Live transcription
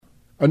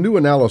A new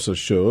analysis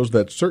shows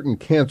that certain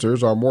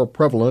cancers are more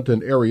prevalent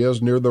in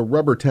areas near the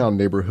Rubbertown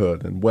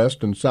neighborhood in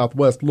west and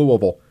southwest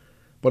Louisville.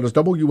 But as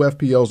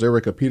WFPL's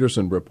Erica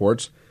Peterson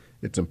reports,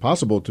 it's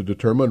impossible to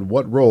determine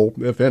what role,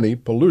 if any,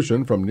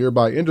 pollution from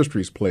nearby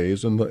industries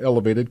plays in the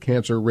elevated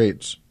cancer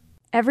rates.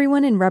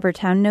 Everyone in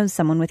Rubbertown knows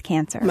someone with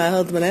cancer. My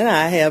husband and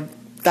I have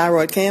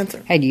thyroid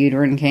cancer. Had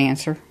uterine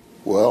cancer.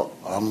 Well,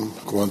 I'm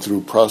going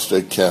through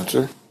prostate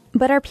cancer.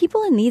 But are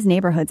people in these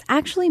neighborhoods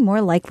actually more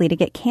likely to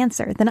get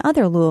cancer than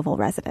other Louisville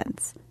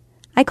residents?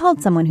 I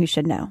called someone who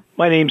should know.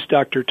 My name's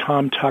Dr.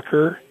 Tom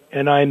Tucker,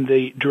 and I'm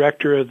the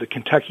director of the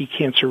Kentucky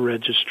Cancer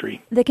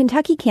Registry. The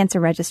Kentucky Cancer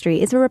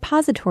Registry is a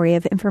repository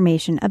of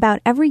information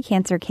about every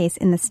cancer case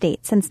in the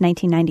state since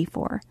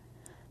 1994.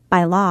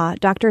 By law,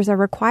 doctors are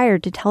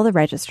required to tell the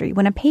registry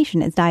when a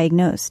patient is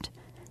diagnosed.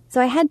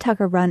 So I had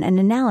Tucker run an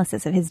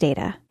analysis of his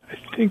data.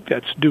 I think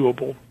that's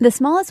doable. The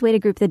smallest way to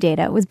group the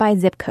data was by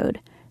zip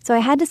code, so I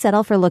had to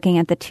settle for looking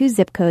at the 2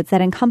 zip codes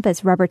that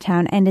encompass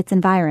Rubbertown and its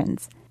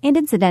environs, and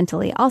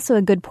incidentally, also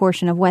a good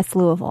portion of West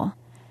Louisville.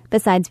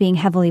 Besides being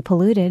heavily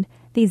polluted,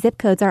 these zip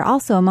codes are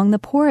also among the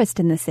poorest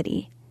in the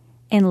city.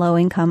 And low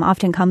income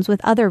often comes with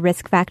other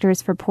risk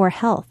factors for poor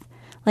health,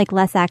 like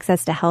less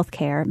access to health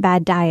care,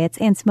 bad diets,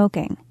 and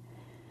smoking.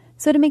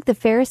 So to make the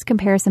fairest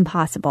comparison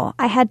possible,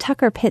 I had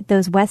Tucker pit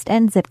those West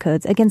End zip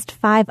codes against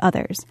 5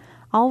 others,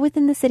 all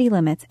within the city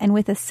limits and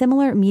with a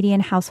similar median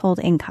household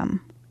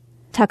income.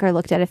 Tucker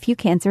looked at a few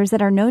cancers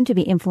that are known to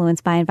be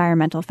influenced by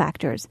environmental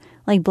factors,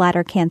 like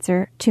bladder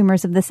cancer,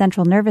 tumors of the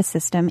central nervous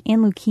system,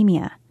 and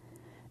leukemia.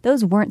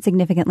 Those weren't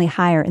significantly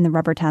higher in the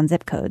Rubbertown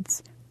zip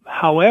codes.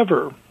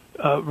 However,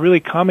 really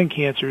common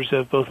cancers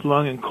of both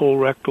lung and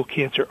colorectal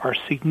cancer are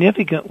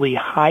significantly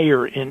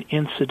higher in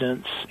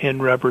incidence in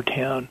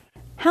Rubbertown.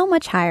 How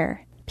much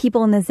higher?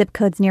 People in the zip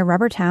codes near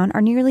Rubbertown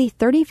are nearly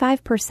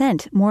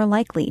 35% more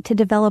likely to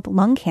develop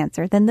lung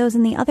cancer than those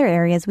in the other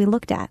areas we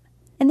looked at.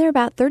 And they're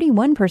about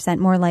 31%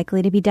 more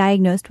likely to be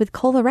diagnosed with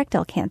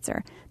colorectal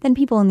cancer than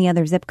people in the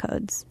other zip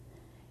codes.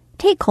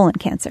 Take colon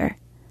cancer.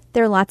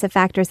 There are lots of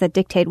factors that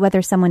dictate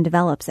whether someone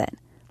develops it,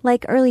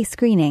 like early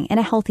screening and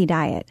a healthy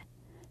diet.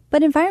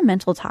 But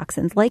environmental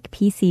toxins like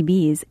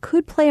PCBs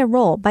could play a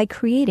role by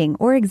creating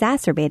or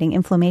exacerbating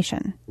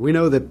inflammation. We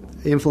know that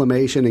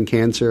inflammation and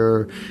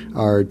cancer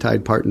are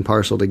tied part and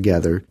parcel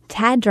together.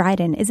 Tad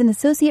Dryden is an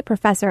associate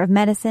professor of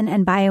medicine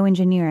and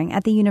bioengineering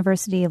at the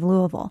University of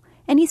Louisville,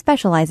 and he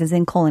specializes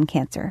in colon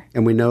cancer.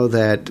 And we know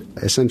that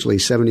essentially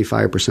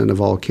 75% of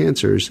all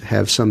cancers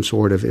have some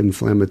sort of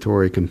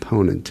inflammatory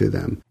component to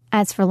them.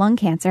 As for lung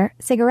cancer,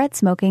 cigarette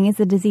smoking is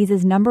the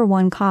disease's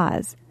 #1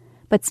 cause.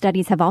 But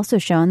studies have also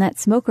shown that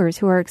smokers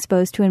who are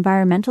exposed to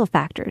environmental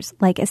factors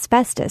like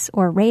asbestos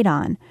or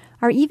radon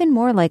are even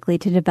more likely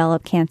to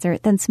develop cancer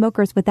than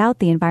smokers without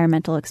the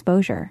environmental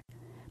exposure.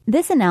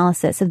 This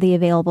analysis of the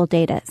available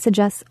data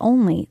suggests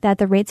only that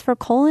the rates for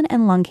colon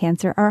and lung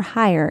cancer are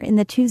higher in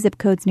the 2 zip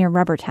codes near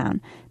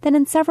Rubbertown than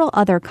in several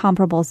other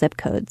comparable zip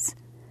codes.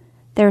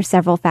 There are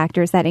several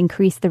factors that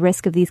increase the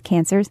risk of these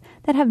cancers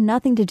that have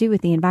nothing to do with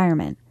the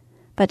environment.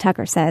 But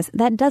Tucker says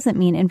that doesn't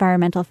mean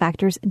environmental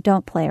factors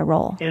don't play a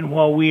role. And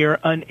while we are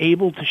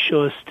unable to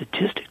show a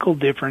statistical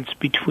difference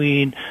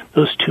between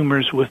those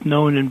tumors with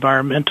known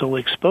environmental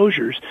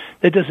exposures,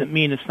 that doesn't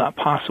mean it's not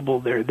possible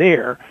they're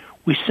there.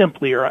 We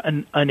simply are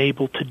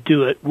unable to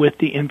do it with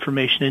the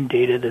information and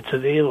data that's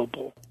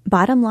available.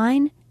 Bottom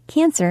line,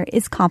 cancer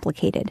is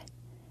complicated.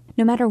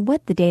 No matter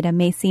what the data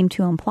may seem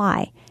to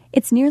imply,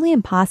 it's nearly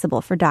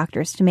impossible for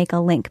doctors to make a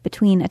link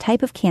between a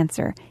type of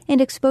cancer and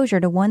exposure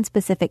to one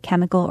specific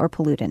chemical or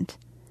pollutant.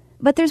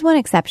 But there's one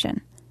exception,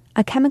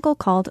 a chemical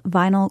called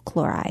vinyl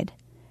chloride.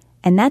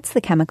 And that's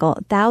the chemical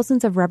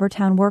thousands of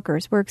Rubbertown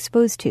workers were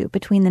exposed to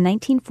between the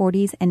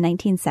 1940s and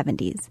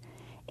 1970s,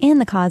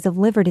 and the cause of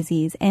liver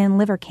disease and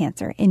liver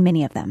cancer in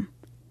many of them.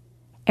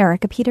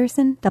 Erica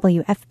Peterson,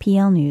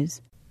 WFPL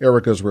News.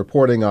 Erica's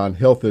reporting on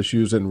health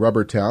issues in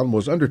Rubbertown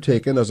was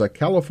undertaken as a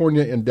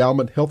California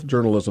Endowment Health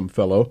Journalism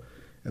Fellow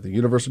at the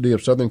University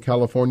of Southern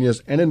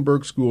California's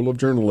Annenberg School of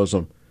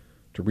Journalism.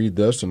 To read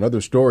this and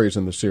other stories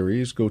in the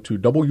series, go to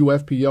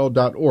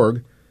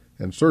WFPL.org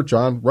and search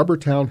on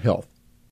Rubbertown Health.